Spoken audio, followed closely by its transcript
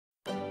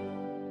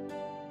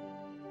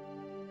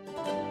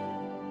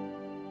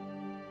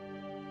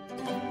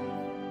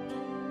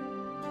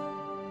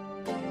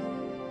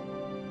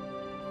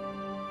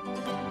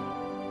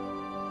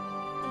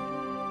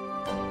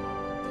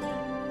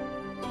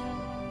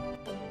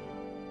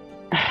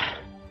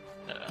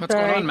What's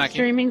going on, Mackie?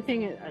 Streaming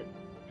thing,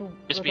 the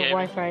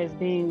Wi-Fi is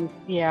being,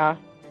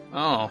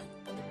 Oh.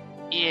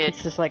 Yeah.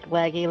 It's just like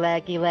laggy,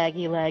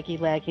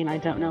 and I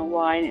don't know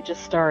why, and it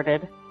just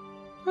started.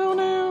 Oh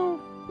no.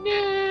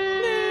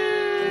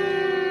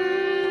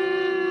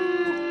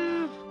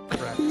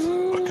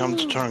 Welcome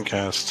to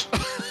TurnCast.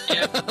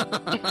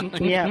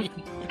 Yeah.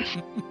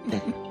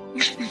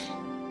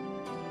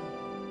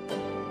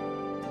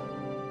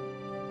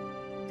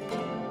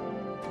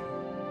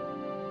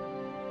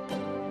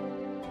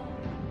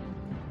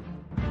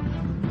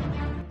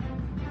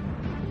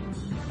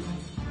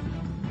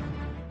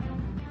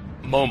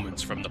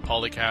 Moments from the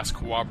PolyCast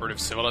Cooperative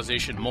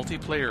Civilization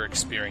multiplayer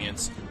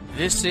experience.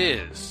 This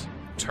is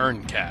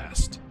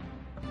TurnCast.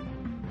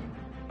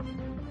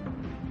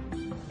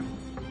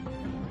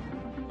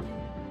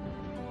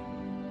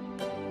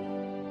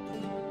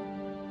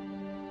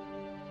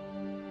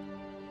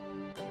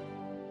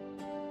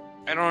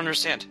 I don't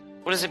understand.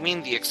 What does it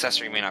mean the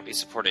accessory may not be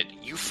supported?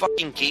 You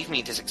fucking gave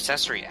me this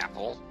accessory,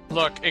 Apple.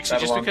 Look,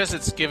 just because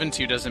it's given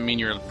to you doesn't mean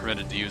you're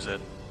permitted to use it.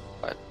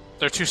 What?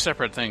 They're two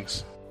separate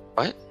things.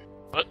 What?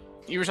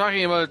 You were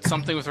talking about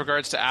something with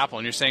regards to Apple,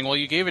 and you're saying, well,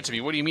 you gave it to me.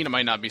 What do you mean it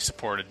might not be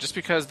supported? Just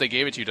because they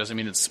gave it to you doesn't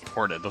mean it's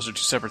supported. Those are two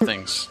separate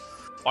things.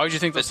 Why would you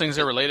think those things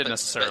are related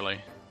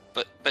necessarily?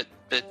 But.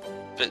 They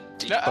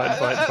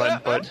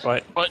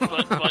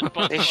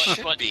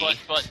should be.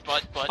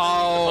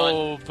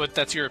 Oh, but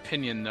that's your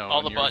opinion, though.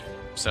 All the but.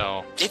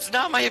 So. It's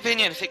not my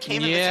opinion. If it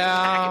came in the same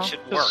package, it should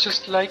work. It's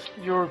just like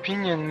your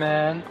opinion,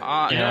 man.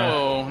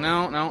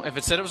 No. If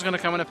it said it was going to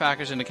come in a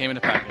package, then it came in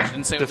a package. It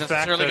didn't say it was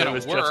necessarily going to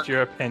work. The fact that it was just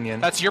your opinion.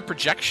 That's your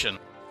projection.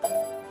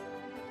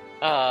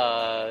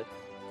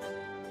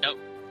 Nope.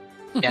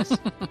 Yes.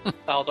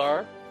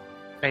 Aldar?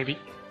 Maybe.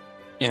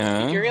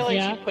 Yeah. You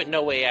realize you put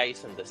no way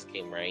ice in this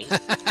game, right?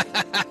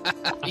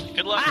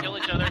 Good luck, kill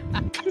each other.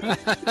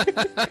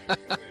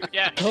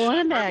 Yeah. Go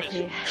on,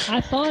 Mackie.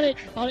 I thought it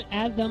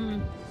add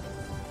them.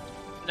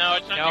 No,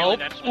 it's not nearly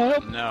that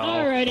smart. No.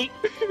 Alrighty.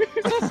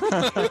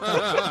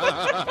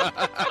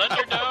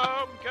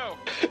 Thunderdome, go.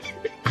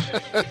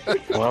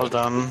 Well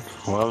done.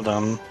 Well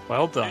done.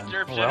 One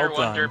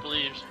derp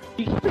leaves.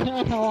 You can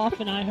tell how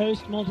often I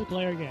host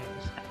multiplayer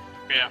games.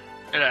 Yeah,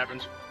 it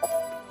happens.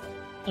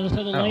 So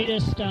the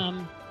latest,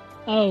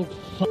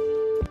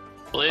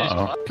 Latest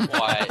what?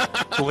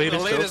 The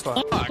latest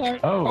fuck.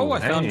 I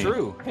found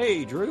Drew.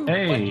 Hey, Drew. What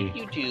did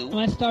you do?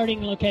 My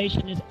starting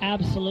location is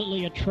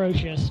absolutely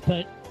atrocious,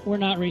 but we're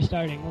not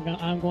restarting.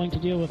 I'm going to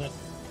deal with it.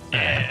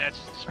 Yeah, that's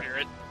the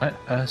spirit. Let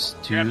us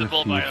do Grab the a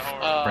bull few by the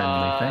horn.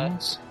 friendly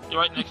things.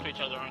 You're right next to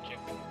each other, aren't you?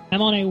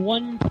 I'm on a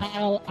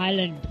one-tile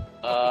island.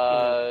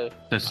 So,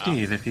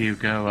 Steve, if you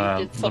go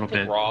a little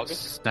bit wrong.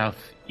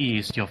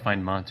 southeast, you'll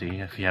find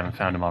Monty, if you haven't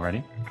found him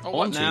already. Oh,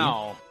 what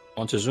now?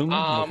 Want to zoom?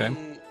 Okay.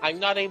 I'm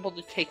not able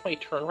to take my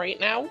turn right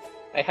now.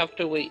 I have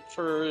to wait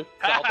for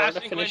Dalbar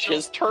to finish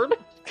his turn.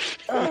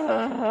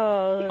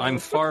 I'm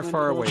far,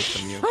 far away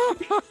from you.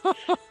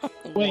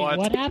 Wait,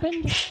 what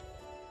happened?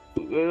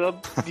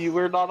 You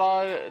were not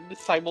on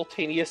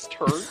simultaneous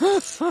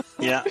turns.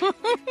 Yeah.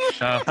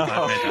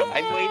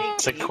 I'm waiting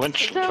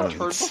Sequential for turns.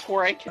 turn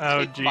before I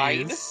can take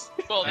mine.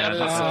 Well, that is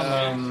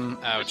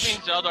ouch. which means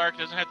Zeldark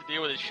doesn't have to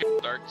deal with his shit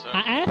dark, so. I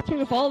asked him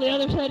if all the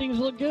other settings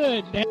look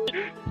good. You're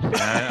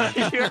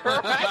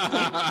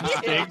right.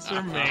 Mistakes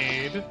are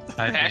made.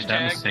 I made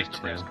that mistake Mr.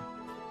 too. President.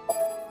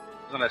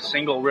 There's not a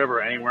single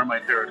river anywhere in my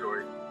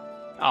territory.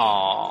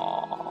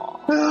 Aww.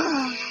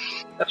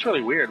 That's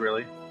really weird,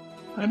 really.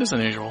 That is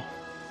unusual.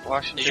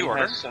 Washington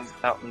has some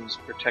mountains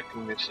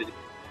protecting the city.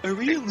 Are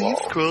we at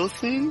least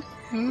crossing?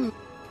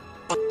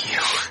 Fuck you.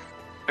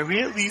 Are we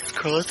at least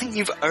crossing?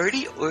 You've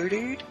already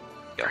ordered?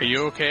 Are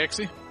you okay,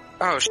 Exy?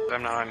 Oh, shit,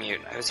 I'm not on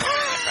mute. I was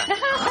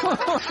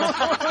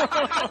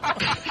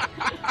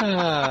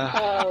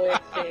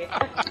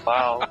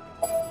Wow.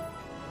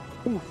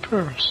 Ooh,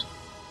 pearls.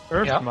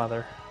 Earth Yeah.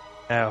 Mother.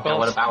 No. Well,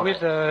 what about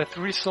with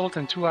 3 salt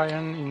and 2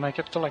 iron in my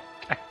capital,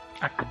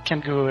 I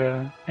can't do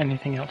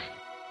anything else.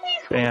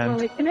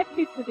 Banned. Connect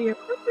you to the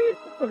appropriate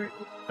support.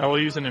 I will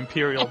use an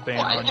Imperial ban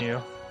on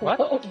you. What?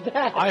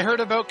 I heard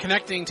about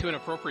connecting to an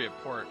appropriate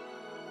port.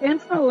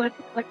 And so let's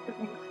select the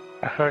things.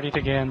 I heard it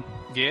again.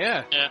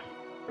 Yeah.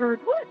 Heard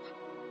what?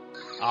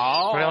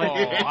 Oh, Really?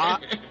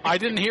 I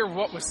didn't hear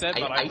what was said,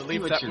 but I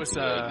believe that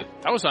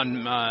was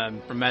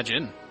on from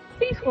Majin.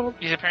 Please hold.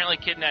 He's apparently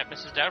kidnapped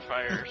Mrs.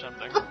 Doubtfire or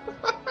something.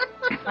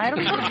 I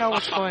don't even know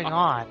what's going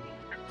on.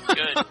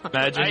 Good.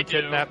 Imagine I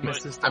do, kidnap but-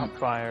 Mrs.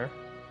 Doubtfire.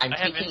 I'm I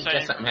have taking inside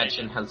guess that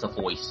information. Mansion has a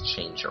voice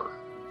changer.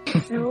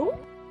 No?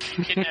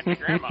 Kidnapped your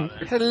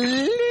grandmother.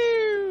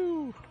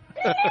 Hello.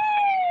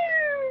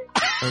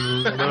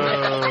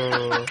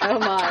 Hello.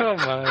 Come on. Come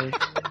on.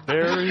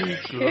 Very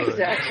good.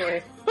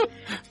 Exactly.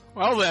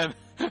 Well then,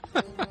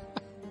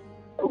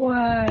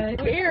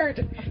 What?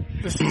 Weird.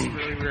 this is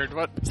really weird.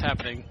 What's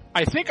happening?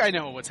 I think I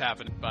know what's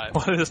happening, but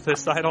What is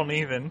this? I don't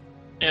even.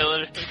 Yeah,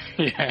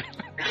 literally. Yeah.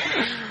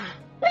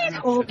 Please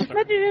hold.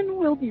 Imagine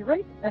we'll be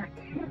right back.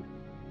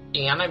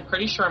 And I'm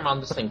pretty sure I'm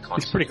on the same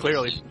continent. He's pretty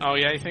clearly. Oh,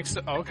 yeah, you think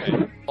so? Okay.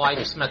 Well, I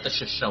just met the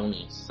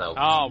Shoshone, so...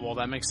 Oh, well,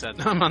 that makes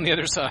sense. I'm on the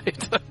other side.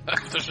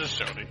 The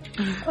Shoshone.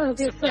 Oh,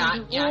 So,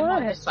 yeah, I'm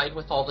on the side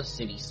with all the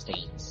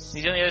city-states.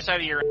 He's on the other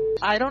side of your...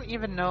 I don't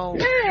even know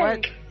Hey!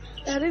 what...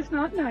 That is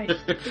not nice.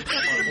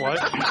 What?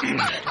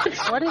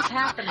 What is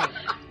happening?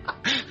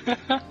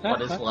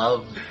 What is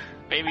love?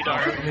 Baby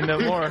dog. You know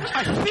more.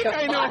 I think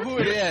I know who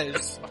it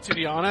is, to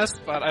be honest,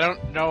 but I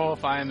don't know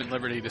if I'm at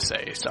liberty to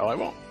say, so I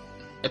won't.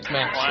 It's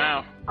Max.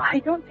 Wow. I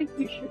don't think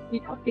you should be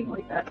talking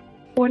like that.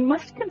 One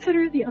must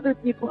consider the other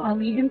people on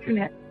the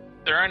internet.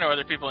 There are no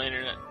other people on the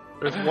internet.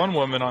 There's one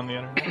woman on the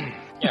internet.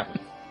 Yeah.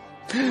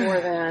 More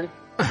than.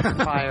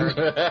 Fired.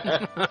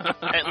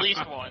 At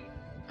least one.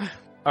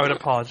 I would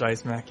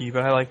apologize, Mackie,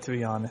 but I like to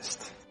be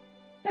honest.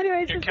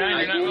 Anyways, You're is there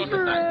kinda a game not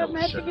for welcome.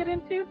 Matt to get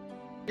into?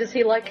 Does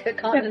he like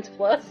Continents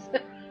Plus?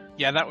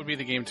 Yeah, that would be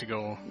the game to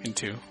go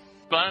into.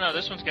 But I don't know,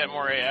 this one's got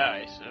more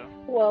AI, so...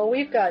 Well,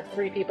 we've got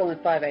 3 people and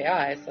 5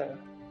 AI, so...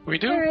 We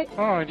do? Alright.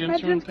 Oh, I didn't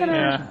even Imagine think.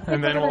 Yeah,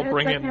 and then we'll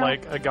bring in, now.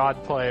 like, a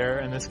god player,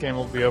 and this game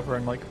will be over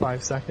in, like,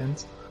 5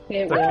 seconds.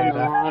 It will will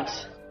not.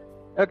 not.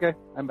 Okay,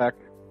 I'm back.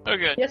 Oh,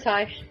 good. Yes,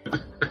 hi.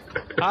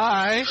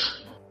 Hi! Your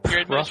Rough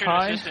administrative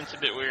high? assistant's a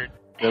bit weird.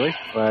 Really?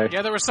 Bye.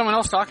 Yeah, there was someone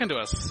else talking to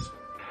us.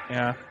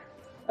 Yeah.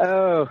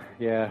 Oh,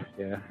 yeah.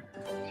 She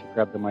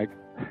grabbed the mic.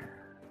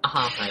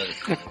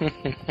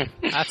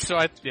 That's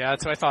what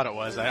I thought it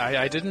was.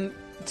 I didn't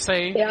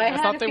say. Yeah, I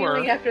thought had a they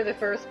feeling were. after the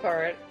first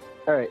part.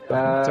 Alright, Do I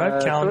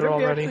have calendar so what are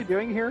we already? actually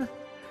doing here?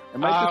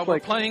 Am I just, We're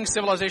like, playing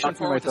Civilization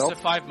talking 4 with the myself?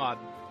 Civ 5 mod.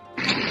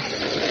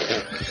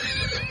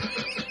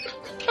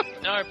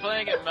 No, we're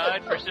playing a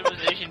mod for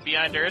Civilization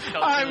Beyond Earth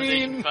called I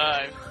Civilization mean-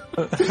 5.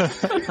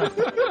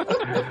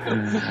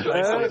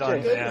 Nicely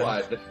done,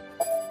 man.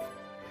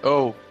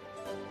 Oh.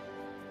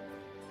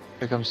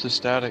 Here comes the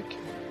static.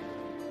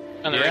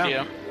 On the Yeah.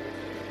 radio.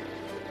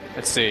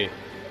 Let's see.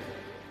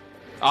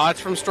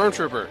 It's from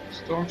Stormtrooper.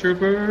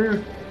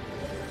 Stormtrooper!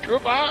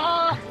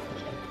 Trooper!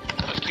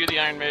 Let's cue the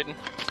Iron Maiden.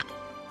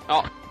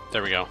 Oh,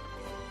 there we go.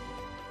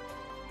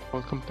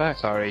 Welcome back.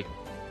 Sorry.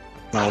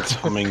 Now it's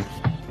humming.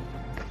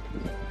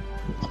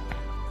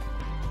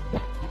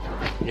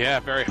 Yeah,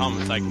 very hum.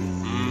 It's like,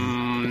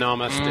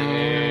 namaste.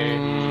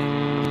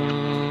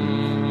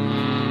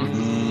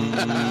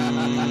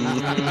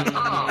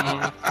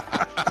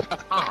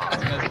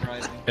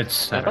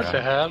 It's What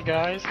the hell,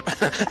 guys?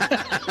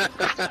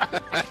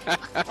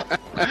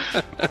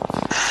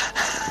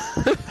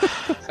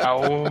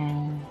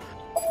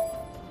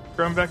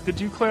 Grumbeck, did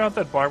you clear out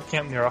that barb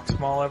camp near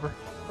Oxmal ever?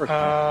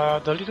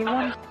 The little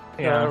one?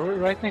 Yeah.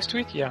 Right next to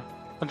it? Yeah.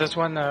 And there's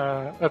one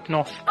up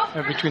north,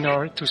 between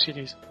our 2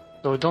 cities.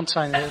 So don't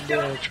sign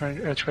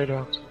the trade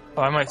out.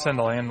 Oh, I might send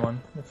a land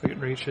one if it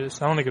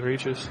reaches. I don't think it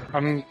reaches.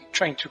 I'm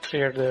trying to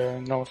clear the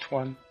north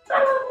one.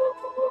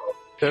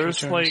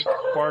 There's, Returns.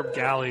 like, barb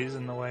galleys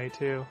in the way,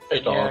 too.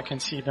 Yeah, I can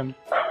see them.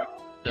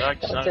 Dog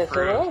does not Yes, I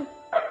approve. will.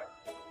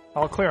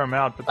 I'll clear them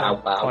out, but they'll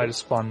try to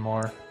spawn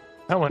more.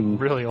 That went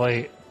really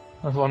late.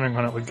 I was wondering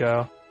when it would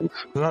go. It's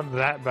not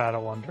that bad, I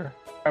wonder.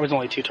 I was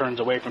only 2 turns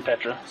away from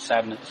Petra.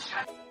 Sadness.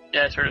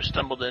 Yeah, I sort of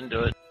stumbled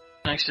into it.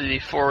 Next to the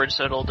forward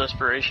settle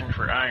desperation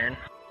for iron.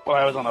 Well,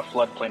 I was on a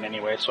floodplain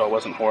anyway, so I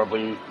wasn't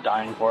horribly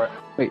dying for it.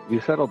 Wait,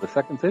 you settled the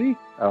second city?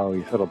 Oh,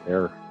 you settled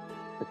there.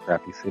 The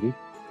crappy city.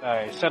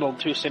 I settled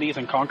 2 cities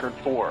and conquered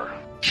 4.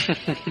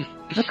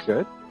 That's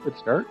good. Good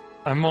start.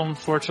 I'm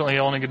unfortunately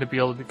only going to be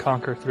able to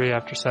conquer 3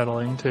 after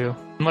settling, too.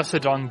 Unless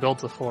Zedong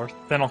builds a 4th,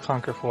 then I'll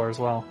conquer 4 as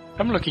well.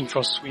 I'm looking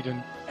for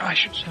Sweden. I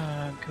should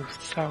go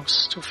south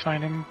to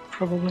find him,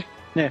 probably.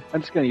 Yeah,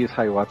 I'm just going to use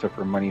Hiawatha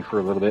for money for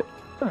a little bit.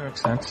 That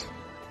makes sense.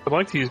 I'd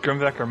like to use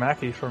Grimbeck or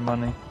Mackie for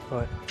money,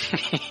 but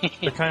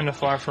they're kind of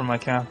far from my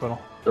capital.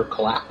 They're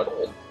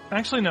capital.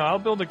 Actually, no, I'll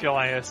build a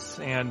Goliath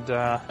and,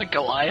 A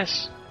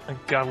Goliath? a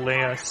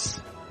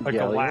Goliath. A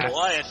Goliath.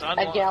 Goliath,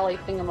 A galley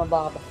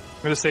thingamabob.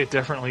 I'm going to say it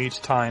differently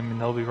each time,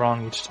 and they'll be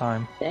wrong each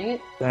time. Dang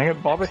it. Dang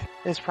it, Bobby.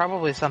 It's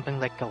probably something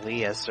like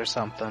Goliath or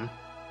something.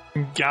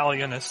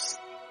 Galleonus.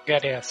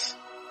 Goliath.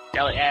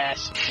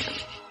 Goliath.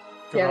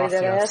 Galley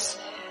that ass.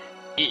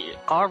 Yeah.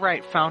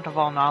 Alright, fount of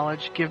all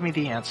knowledge, give me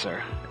the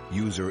answer.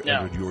 User No.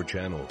 entered your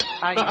channel.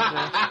 Hi, user.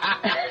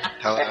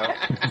 Hello.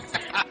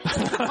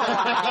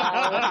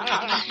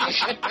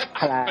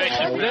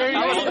 There you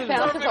Oh, go. the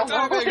fount of all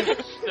knowledge.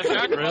 The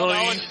fact Really?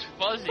 knowledge is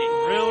fuzzy.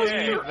 Really?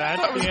 Yeah.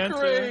 That's That was the answer?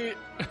 great.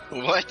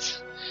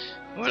 What?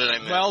 What did I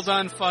miss? Well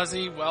done,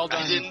 Fuzzy. Well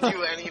done. I didn't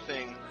do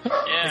anything.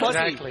 Yeah. Fuzzy,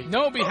 Exactly.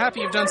 no, be happy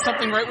you've done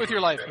something right with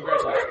your life.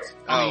 Congratulations.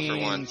 Oh, for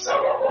once. Yeah.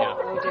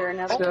 Oh dear,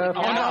 another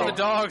Oh no, the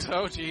dogs.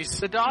 Oh jeez.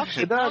 The dogs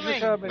The are dogs are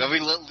coming. coming. Well, we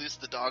let loose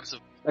the dogs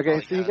of...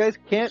 Okay, so you guys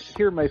can't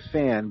hear my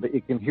fan, but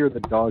you can hear the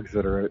dogs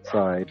that are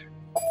outside.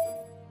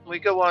 We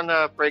go on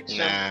break soon.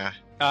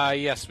 Nah.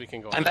 Yes, we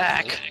can go. I'm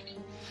back.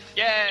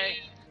 Yay!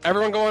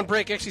 Everyone go on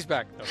break. She's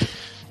back. No.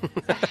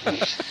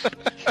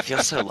 I feel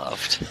so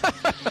loved.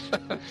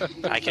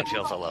 I can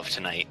feel the love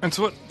tonight. That's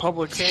what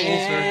public schools are.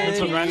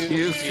 That's what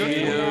you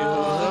feel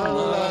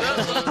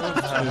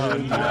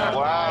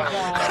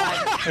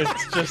Wow.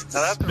 It's just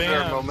Now that's a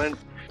rare spam. moment.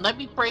 Let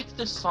me break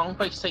this song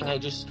by saying I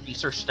just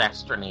researched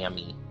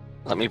astronomy.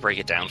 Let me break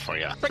it down for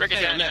you. Break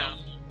it down now.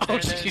 Oh,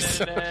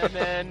 jeez.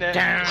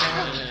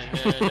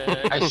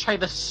 I try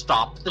to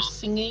stop the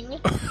singing.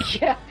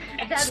 Yeah.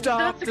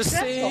 Stop the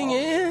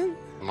singing.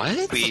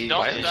 What?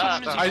 Don't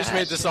stop. I just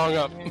made the song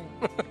up.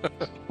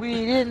 We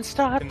didn't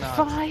start the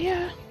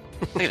fire.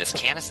 Look at this.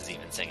 Candace is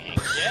even singing.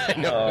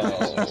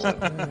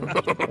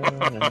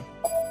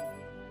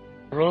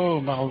 Row,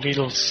 my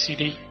little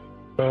city.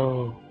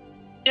 Row.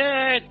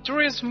 Yeah,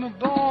 tourism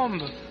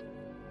bomb.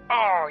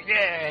 Oh,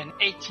 yeah, an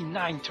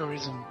 89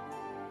 tourism.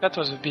 That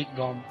was a big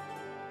bomb.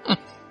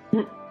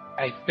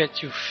 I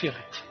bet you feel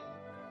it.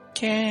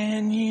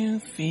 Can you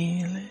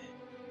feel it?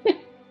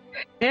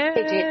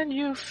 Can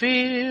you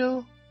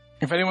feel?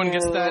 If anyone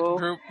gets that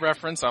group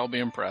reference, I'll be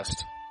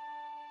impressed.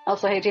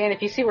 Also, hey, Dan,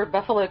 if you see where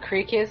Buffalo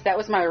Creek is, that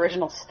was my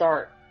original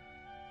start.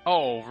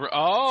 Oh,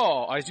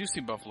 I do see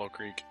Buffalo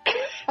Creek.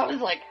 I was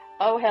like,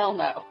 oh, hell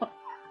no.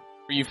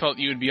 You felt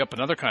you would be up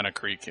another kind of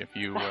creek if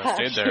you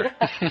stayed there.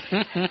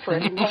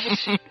 Pretty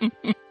much.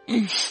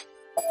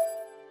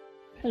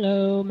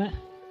 Hello, Matt.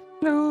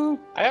 Hello.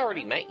 I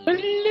already met you. I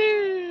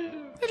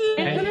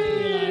didn't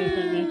realize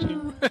I met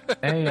you.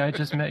 Hey, I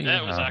just met you.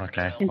 That was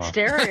okay. In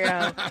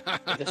stereo.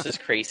 This is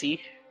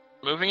crazy.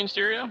 Moving in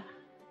stereo?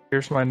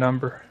 Here's my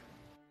number.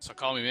 So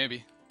call me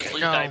maybe.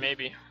 Please die,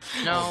 maybe.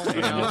 No.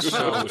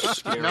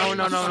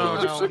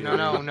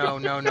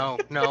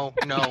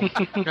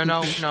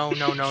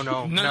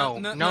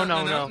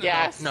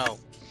 Yes. No.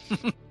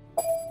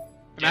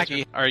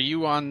 Mackie, are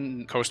you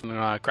on coast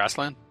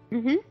grassland?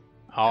 Mm-hmm.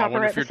 Oh,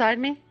 Right beside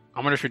me? I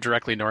wonder if you're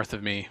directly north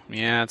of me.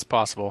 Yeah, it's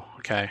possible.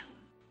 Okay.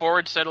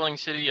 Forward settling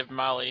city of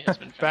Mali has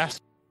been found.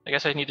 I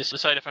guess I need to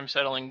decide if I'm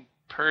settling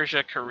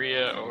Persia,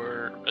 Korea,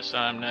 or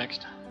Assam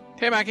next.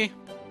 Hey, Mackie.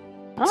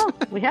 Oh,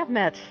 we have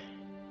met.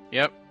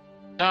 Yep.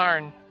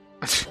 Darn.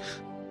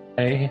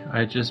 Hey,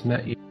 I just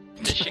met you.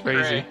 Crazy.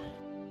 Crazy.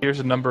 Here's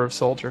a number of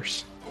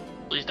soldiers.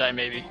 Please die,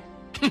 maybe.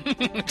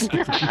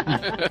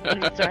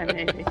 Sorry,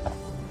 maybe.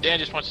 Dan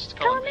just wants us to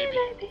call him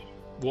maybe.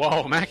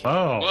 Whoa, Mackie.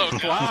 Whoa.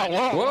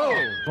 Whoa.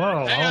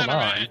 Whoa, Hang hold on a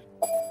on. minute.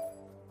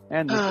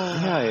 And the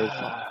guy is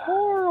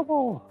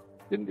horrible.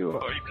 Didn't do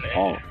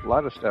a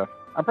lot of stuff.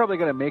 I'm probably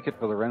going to make it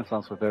for the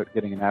Renaissance without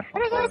getting a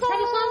national award.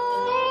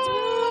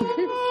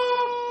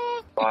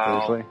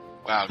 Wow. Seriously?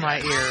 Wow. My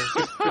ears.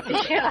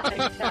 Yeah,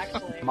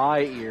 exactly. My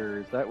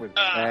ears. That was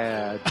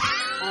bad.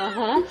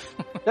 Uh-huh.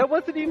 That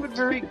wasn't even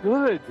very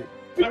good.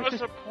 That was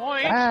the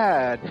point.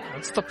 Bad.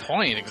 That's the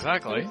point,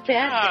 exactly.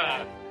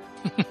 Bad.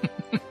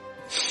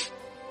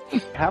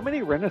 How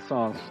many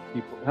Renaissance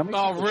people? How many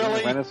Oh, people do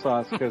really?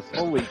 Renaissance? Because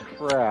holy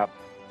crap.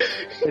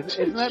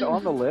 Isn't that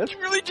on the list? Did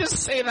you really just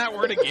say that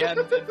word again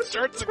in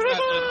short succession?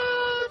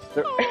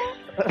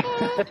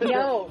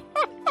 No.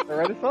 The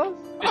Renaissance?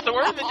 It's the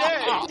word of the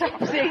day.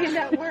 Stop saying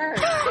that word.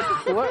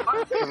 What?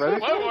 The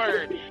Renaissance? What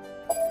word?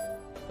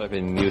 I've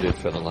been muted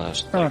for the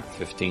last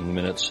 15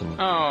 minutes, and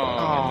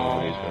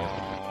I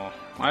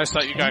just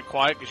thought you got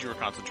quiet because you were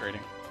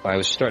concentrating. I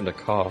was starting to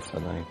cough,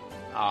 and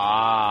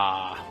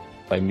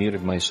I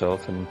muted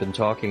myself and been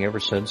talking ever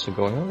since and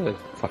going, oh, the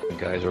fucking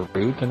guys are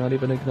rude. They're not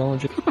even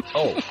acknowledging.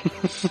 Oh.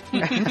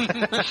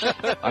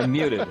 I'm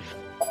muted.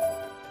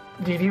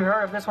 Have you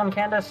heard of this one,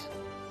 Candace?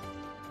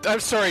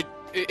 I'm sorry.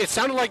 It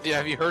sounded like,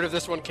 have you heard of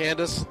this one,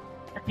 Candace?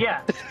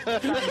 Yeah.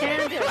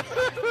 Candace.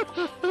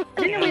 I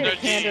didn't know we had a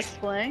Candace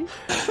playing.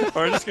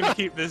 We're just going to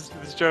keep this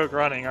joke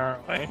running,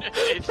 aren't we?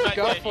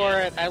 Go for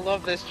it. I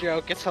love this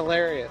joke. It's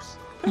hilarious.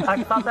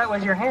 I thought that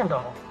was your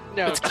handle.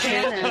 No,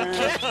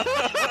 Candace.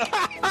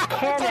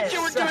 Candace.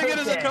 You were doing it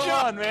as a come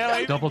on,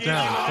 man. Double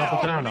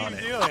down on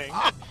it.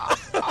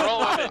 Roll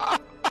with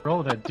it. Roll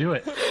with it, do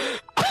it.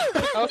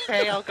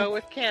 Okay, I'll go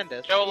with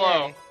Candace. Go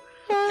low. Yay.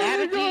 Add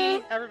a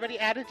D. Everybody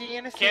add a D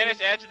in a C.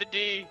 Candace, add to the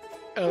D.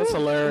 Oh, that's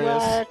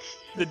hilarious. What?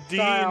 The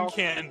Dean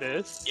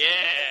Candace. Yeah.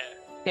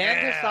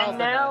 Candace Yeah. And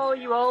now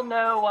you all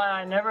know why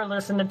I never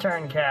listen to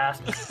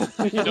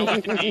TurnCast. You know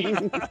what the D.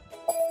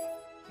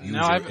 User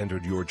Now I've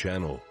entered your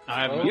channel.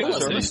 I haven't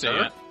listened to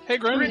you yet. Hey,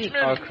 Grim.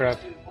 Oh, crap.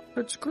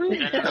 It's great.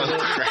 Wait a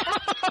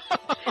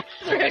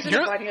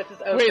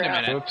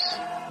minute. Oops.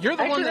 You're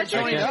the one that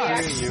Actually, joined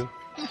that's us. okay.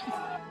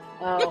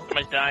 Oh.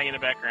 Somebody's dying in the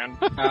background.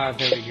 Ah,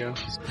 there we go.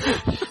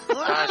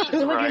 Gosh,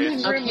 it's right.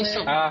 Okay,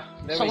 so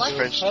There we go.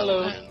 French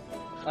Hello. toast.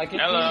 I can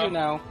Hello. hear you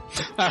now.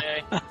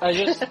 Hey. I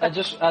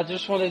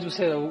just wanted to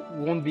say that I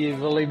won't be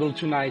available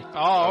tonight.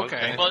 Oh,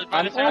 okay. Well,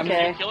 by the sound of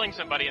okay. you killing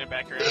somebody in the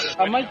background.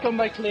 I might come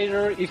back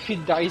later if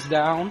it dies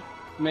down,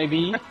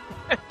 maybe.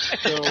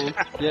 So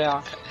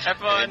yeah, Have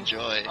fun.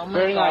 Enjoy. Oh my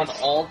very God, nice.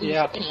 all these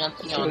Yeah.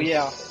 pantheons So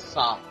yeah,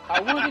 suck.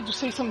 I wanted to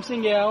say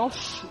something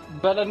else,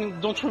 but I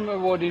don't remember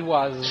what it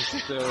was.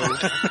 So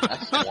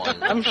That's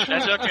one. I'm sure.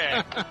 That's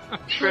okay.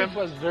 Sure, it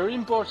was very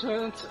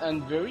important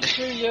and very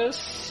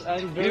serious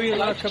and very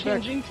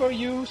life-changing for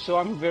you. So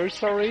I'm very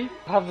sorry.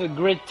 Have a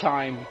great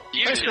time.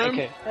 You too.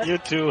 Okay. You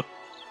too.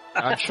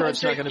 I'm sure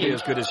it's not going to be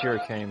as good as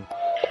Hurricane.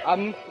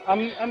 I'm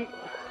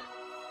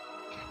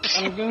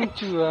I'm going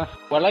to,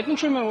 well, I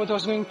don't remember what I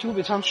was going to,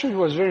 but I'm sure it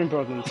was very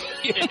important.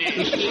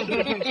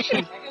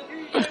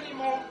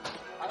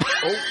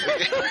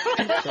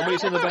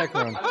 Somebody's in the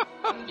background.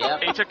 Yeah.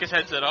 He took his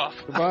headset off.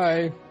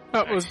 Goodbye.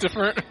 That was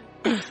different.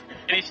 And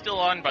he's still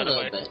on, by the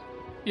way.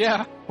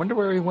 Yeah. Wonder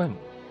where he went.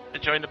 To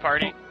join the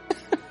party.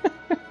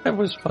 That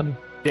was funny.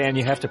 Dan,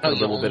 you have to put a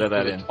little bit of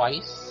that in.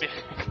 Twice?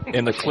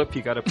 In the clip,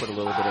 you got to put a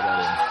little bit of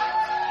that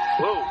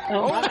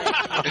Oh,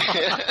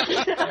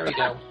 There we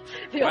go.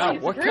 in. Wow,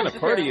 what kind of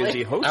party is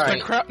he hosting?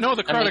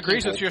 The crowd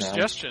agrees with your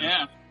suggestion.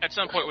 Yeah. At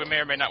some point, we may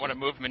or may not want to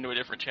move him into a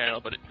different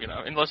channel, but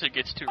unless it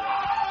gets too rough.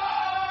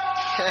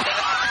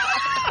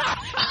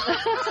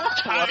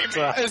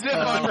 Is it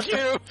on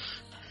cue?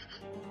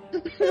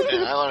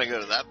 Man, I want to go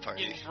to that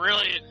party.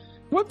 Brilliant.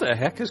 What the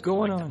heck is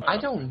going on? I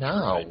don't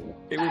know.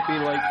 It would be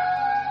like...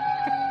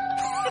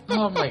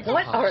 Oh my god.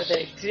 what are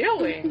they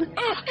doing?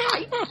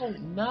 I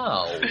don't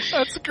know.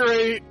 That's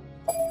great.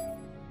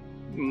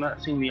 I'm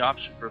not seeing the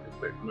option for the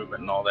quick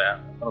movement and all that.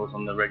 I thought it was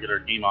on the regular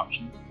game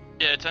options.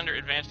 Yeah, it's under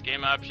advanced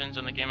game options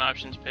on the game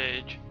options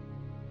page.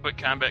 Quick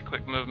combat,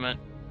 quick movement.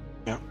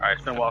 Yeah. Alright,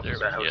 it's been a while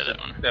since I hosted. that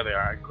one. There they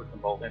are. I clicked them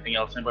both. Anything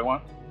else anybody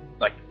want?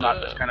 Like, not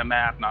this kind of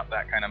map, not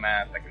that kind of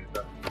map, that kind of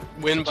stuff.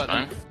 Win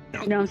button.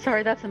 No, I'm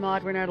sorry, that's a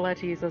mod. We're not allowed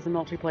to use as a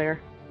multiplayer.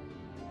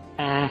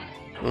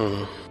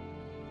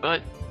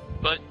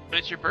 But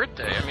it's your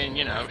birthday. I mean,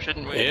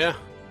 shouldn't we? Yeah.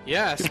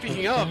 Yeah,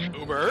 speaking of,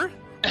 Uber.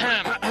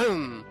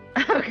 Oh,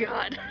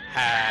 God.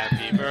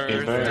 Happy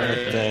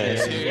birthday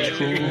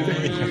to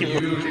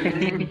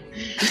you.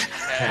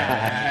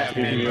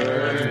 Happy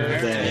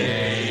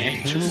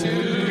birthday to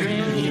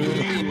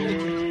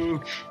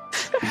you.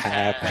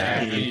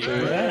 Happy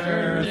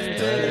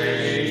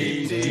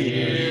birthday,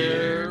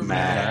 dear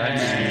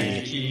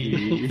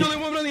Maggie. The only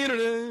woman on the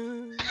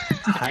internet.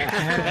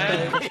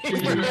 Happy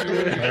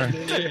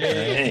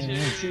birthday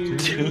to you.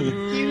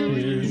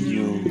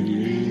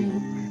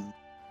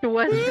 If it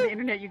wasn't for the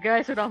internet, you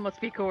guys would almost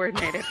be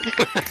coordinated. I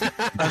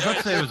was about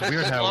to say it was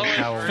weird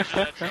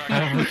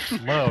how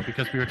slow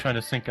because we were trying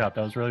to sync up.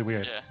 That was really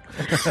weird. Yeah.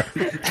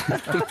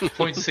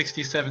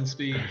 0.67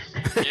 speed.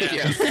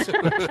 Yeah.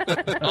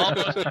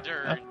 Almost a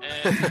dirt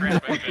and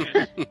crashed my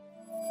face.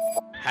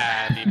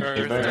 Happy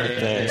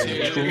birthday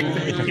to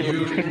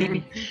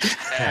you.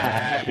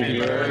 Happy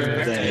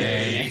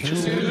birthday to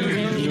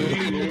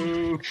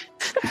you.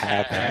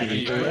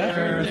 Happy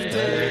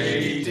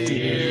birthday,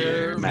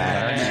 dear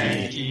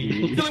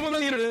Maggie. The only woman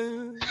on the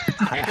internet.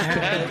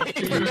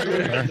 Happy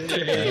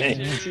birthday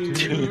to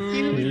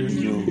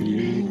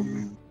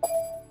you.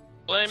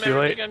 Blame Too everything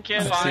late. on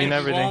Canada. Seen We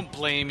everything. won't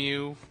blame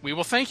you. We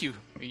will thank you.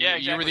 Yeah,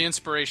 You were exactly. the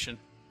inspiration.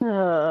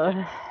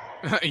 Uh,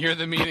 You're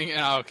the meaning.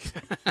 Oh, okay.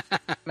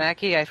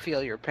 Mackie, I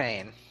feel your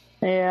pain.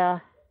 Yeah,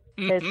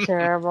 it's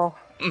terrible.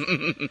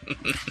 I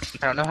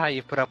don't know how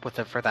you put up with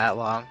it for that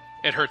long.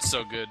 It hurts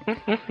so good.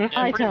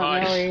 I don't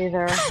know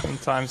either.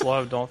 Sometimes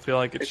love don't feel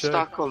like it It's should.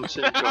 Stockholm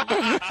Syndrome.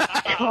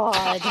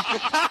 God.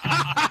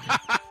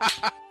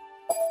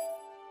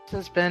 This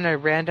has been a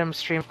random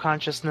stream of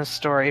consciousness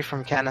story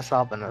from Canis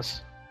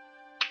Albinus.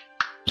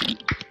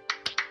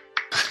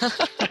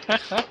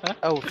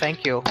 Oh,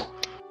 thank you.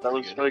 That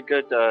looks really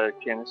good,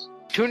 Candace.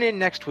 Tune in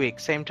next week,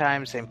 same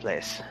time, same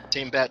place.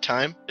 Same bat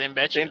time? Same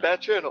bat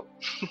channel.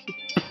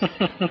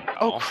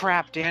 Oh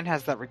crap, Dan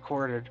has that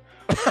recorded.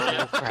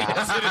 Oh crap.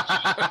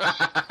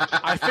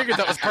 I figured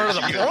that was part of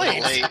the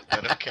point. Late,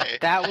 but okay.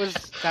 That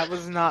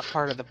was not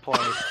part of the point.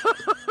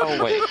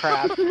 Oh wait,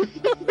 crap.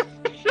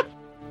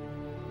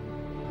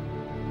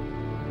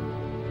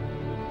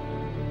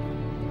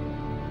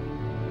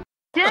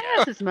 Dan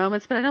has his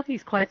moments, but I don't think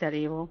he's quite that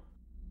evil.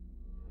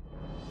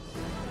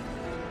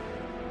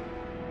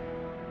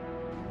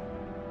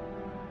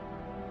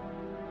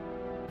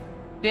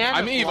 Dan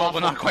I'm is evil, but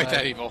not lawful quite good.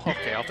 that evil.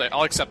 Okay,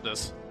 I'll accept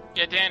this.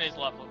 Yeah, Dan is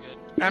lawful good.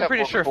 I'm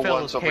pretty sure multiple Phil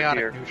ones is over chaotic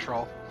here.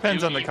 neutral.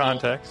 Depends on the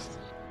context.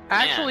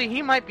 Actually,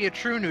 he might be a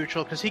true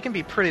neutral because he can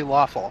be pretty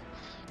lawful.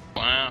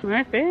 Wow.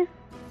 Might be.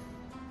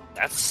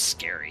 That's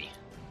scary.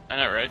 I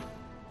know, right?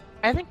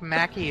 I think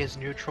Mackie is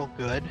neutral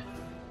good.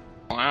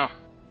 Wow.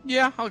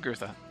 Yeah, I'll agree with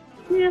that.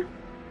 Yeah.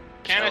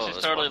 Canis Oh, is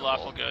that's totally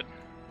wonderful. lawful good.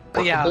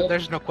 But yeah,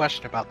 there's no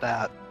question about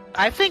that.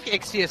 I think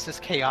Ixius is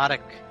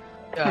chaotic.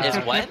 Is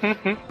what?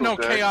 No,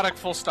 Okay. chaotic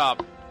full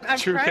stop. I'm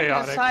True trying to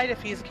chaotic. decide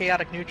if he's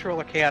chaotic neutral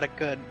or chaotic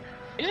good.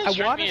 He I didn't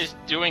strike wanna me as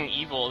doing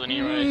evil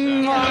anyway.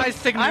 Mm, So. I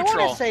think I neutral.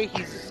 want to say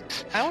he's.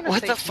 I want to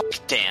What say. the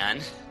fuck,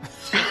 Dan?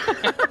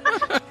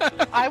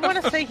 I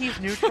want to say he's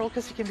neutral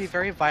because he can be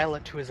very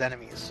violent to his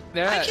enemies.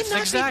 I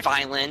cannot be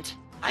violent.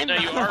 I'm No,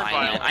 not you are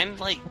violent. I'm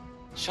like,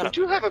 shut I up.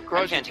 do have a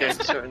grudge I'm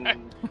against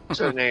fantastic.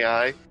 certain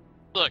AI.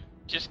 Look,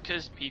 just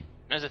because Pete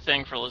has a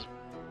thing for Liz.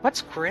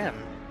 What's Grim?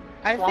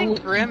 I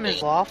think Grim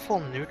is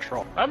lawful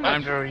neutral. I'm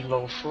not very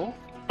lawful.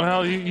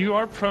 Well, you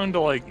are prone to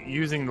like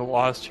using the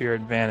laws to your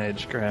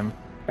advantage, Grim.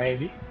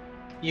 Maybe.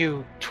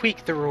 You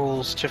tweak the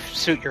rules to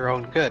suit your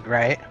own good,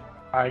 right?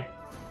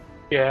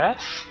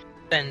 Yes.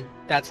 Then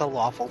that's a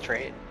lawful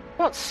trait.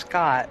 What about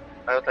Scott?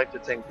 I would like to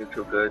think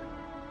neutral good.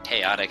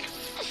 Chaotic.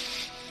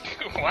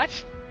 What?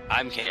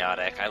 I'm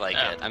chaotic. I like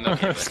it. I'm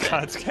okay with it.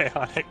 Scott's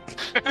chaotic.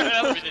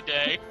 That'll be the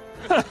day.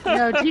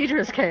 No,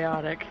 Deidre's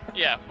chaotic.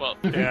 Yeah, well,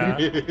 Yeah.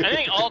 I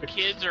think all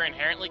kids are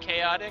inherently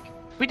chaotic.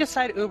 We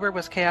decide Uber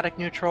was chaotic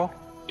neutral.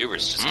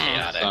 Uber's just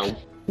chaotic.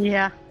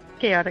 Yeah,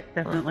 chaotic,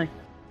 definitely.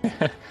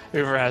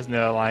 Uber has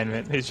no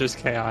alignment. He's just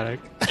chaotic.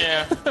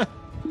 Yeah.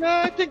 No,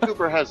 I think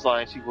Uber has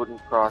lines he wouldn't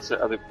cross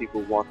that other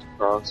people want to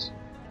cross.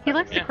 He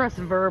likes to cross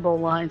verbal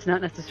lines, not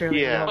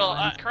necessarily real Well,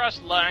 lines. I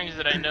cross lines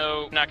that I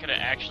know not going to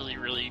actually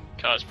really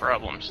cause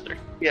problems. They're...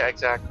 Yeah,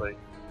 exactly.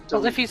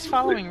 Well, if he's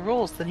following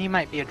rules, then he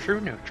might be a true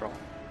neutral.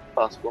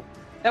 Possible.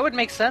 That would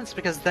make sense,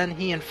 because then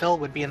he and Phil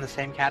would be in the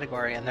same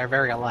category, and they're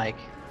very alike.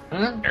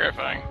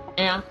 Terrifying.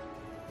 Yeah.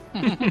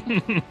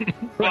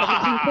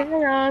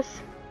 Chaos.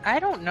 I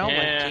don't know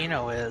Yeah. what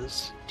Dino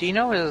is.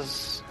 Dino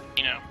is...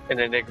 An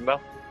enigma?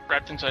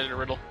 Wrapped inside a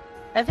riddle.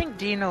 I think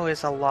Dino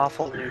is a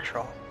lawful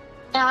neutral.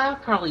 Yeah, I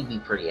would probably be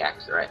pretty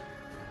accurate.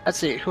 Let's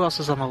see, who else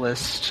is on the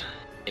list?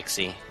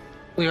 Ixie.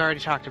 We already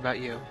talked about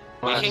you.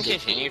 We can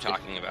continue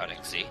talking about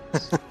Ixie.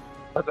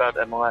 What about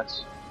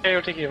MLS?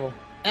 Chaotic evil.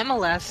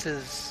 MLS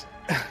is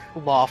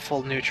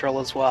lawful neutral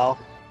as well.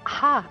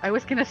 Ha! I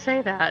was gonna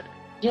say that.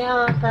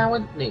 Yeah, that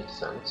would make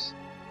sense.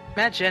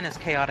 Matt Jen is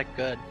chaotic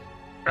good.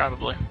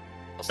 Probably.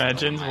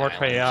 Magin's more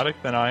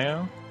chaotic than I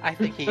am. I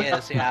think he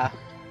is, yeah.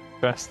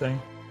 Best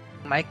thing.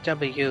 Mike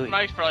W.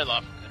 Mike's probably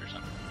lawful good or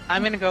something.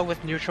 I'm gonna go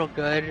with neutral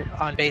good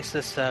on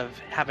basis of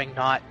having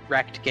not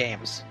wrecked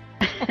games.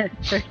 There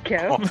you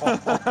go.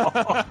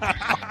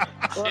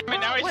 I mean,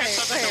 now he's got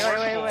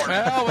something to work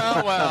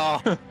for.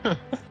 Well.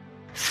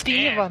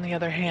 Steve, on the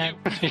other hand,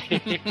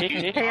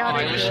 Chaotic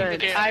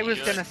good. I was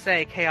gonna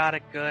say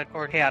chaotic good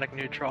or chaotic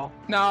neutral.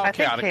 No, I think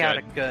chaotic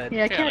chaotic good.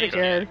 Yeah, chaotic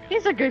good.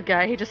 He's a good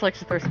guy. He just likes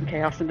to throw some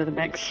chaos into the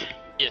mix.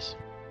 Yes,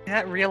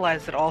 I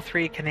realized that all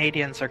three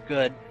Canadians are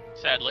good.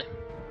 sadly.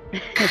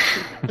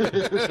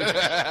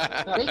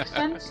 Makes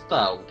sense,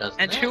 though, doesn't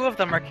And it? two of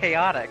them are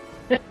chaotic.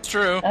 It's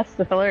true. That's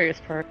the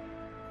hilarious part.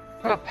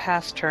 What about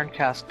past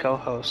TurnCast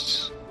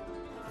co-hosts?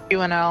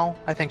 UNL,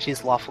 I think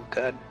she's lawful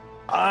good.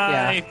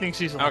 I think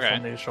she's lawful Okay.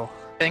 neutral.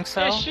 Think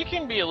so? Yeah, she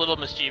can be a little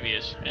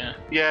mischievous. Yeah.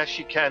 Yeah,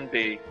 she can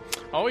be.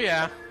 Oh,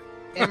 yeah.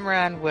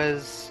 Imran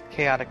was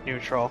chaotic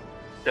neutral.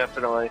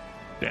 Definitely.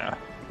 Yeah.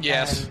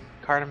 Yes. And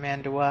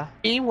Cardamandua.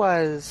 She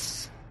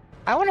was...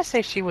 I want to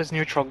say she was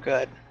neutral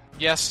good.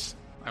 Yes.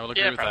 I will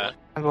agree with probably.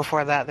 And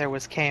before that, there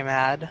was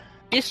K-Mad.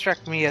 He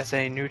struck me as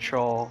a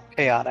neutral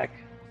chaotic.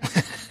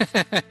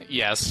 that.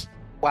 Yes.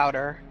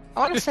 Wouter. I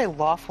want to say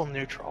lawful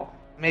neutral.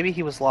 Maybe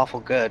he was lawful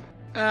good.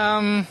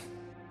 On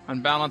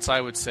balance, I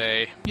would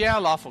say, yeah,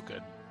 lawful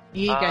good.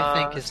 Eeg, I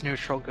think, is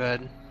neutral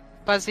good.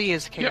 Fuzzy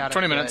is chaotic Yep,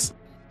 20 good. minutes.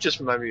 Just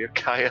remind me of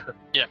Kaya.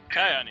 Yeah,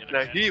 Kaya on the other Now,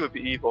 hand. he would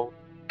be evil.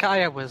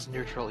 Kaya was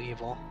neutral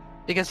evil.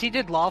 Because he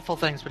did lawful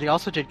things, but he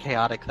also did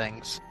chaotic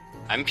things.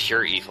 I'm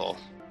pure evil.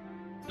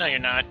 No, you're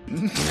not.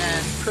 And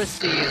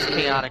Christy is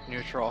chaotic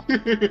neutral.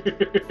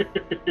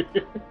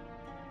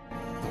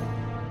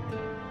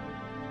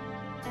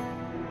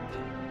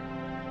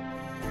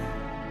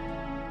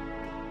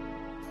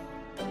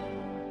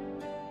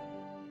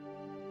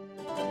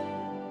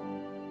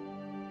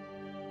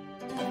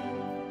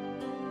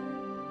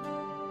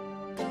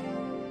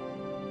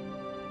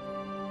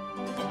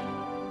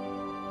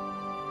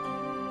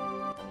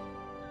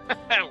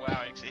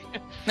 Wow, Ixie.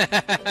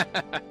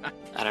 I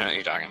don't know what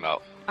you're talking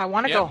about. I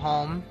want to go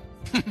home.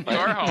 You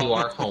are home. You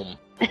are home.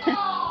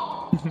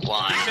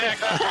 Why?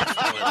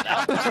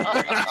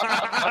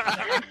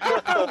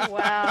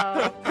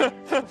 Wow.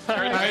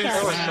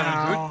 That was some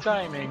Wow. good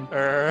timing.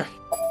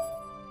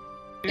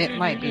 It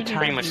might be Pretty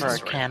time much for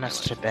that's right. Canis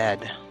to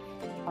bed.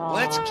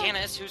 What?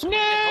 Canis? Who's going to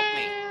help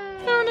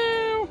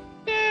me?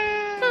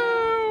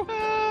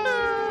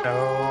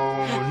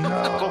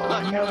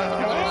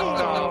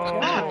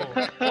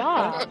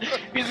 Wow.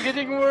 It's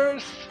getting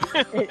worse.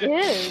 It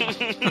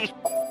is.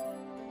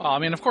 Well, I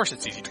mean, of course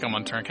it's easy to come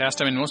on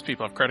TurnCast. I mean, most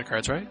people have credit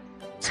cards, right?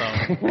 So.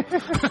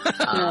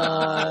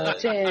 Oh,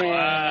 Jan.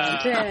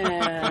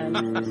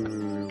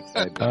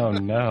 Oh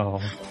no.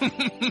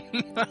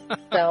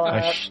 Sell I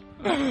out. sh-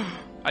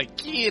 I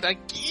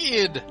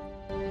kid.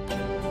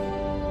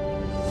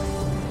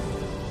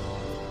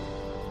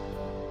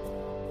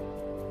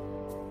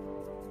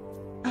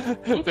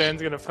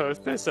 Dan's gonna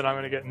post this and I'm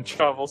gonna get in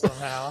trouble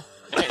somehow.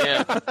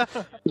 Yeah.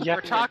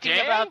 We're talking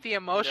Dan? about the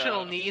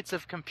emotional needs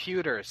of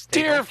computers.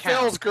 They Dear don't count.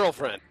 Phil's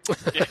girlfriend.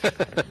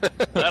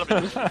 That'll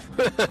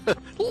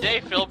be.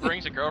 Day Phil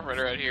brings a girlfriend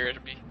right here.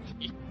 It'd be.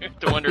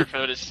 To wonder if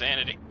it is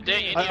sanity.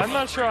 Day, I'm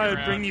not sure I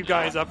would bring you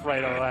guys up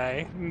right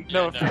away.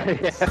 No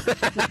offense.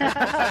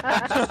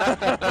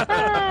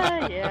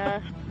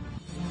 Yeah.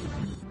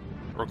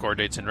 Record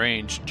dates and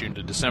range, June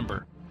to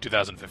December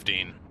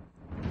 2015.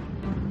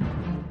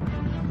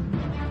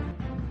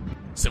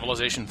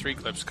 Civilization 3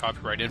 clips,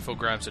 copyright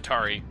Infogrames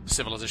Atari,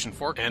 Civilization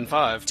 4 and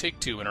 5,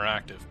 Take-Two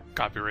Interactive.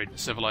 Copyright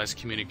Civilized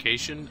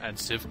Communication and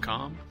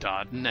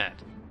civcom.net.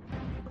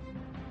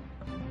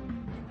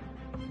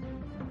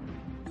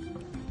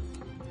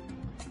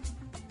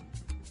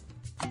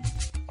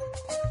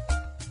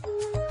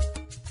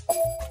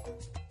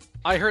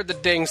 I heard the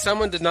ding.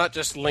 Someone did not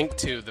just link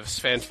to this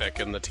fanfic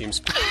in the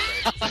TeamSpeak.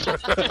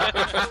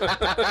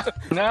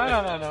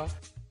 No.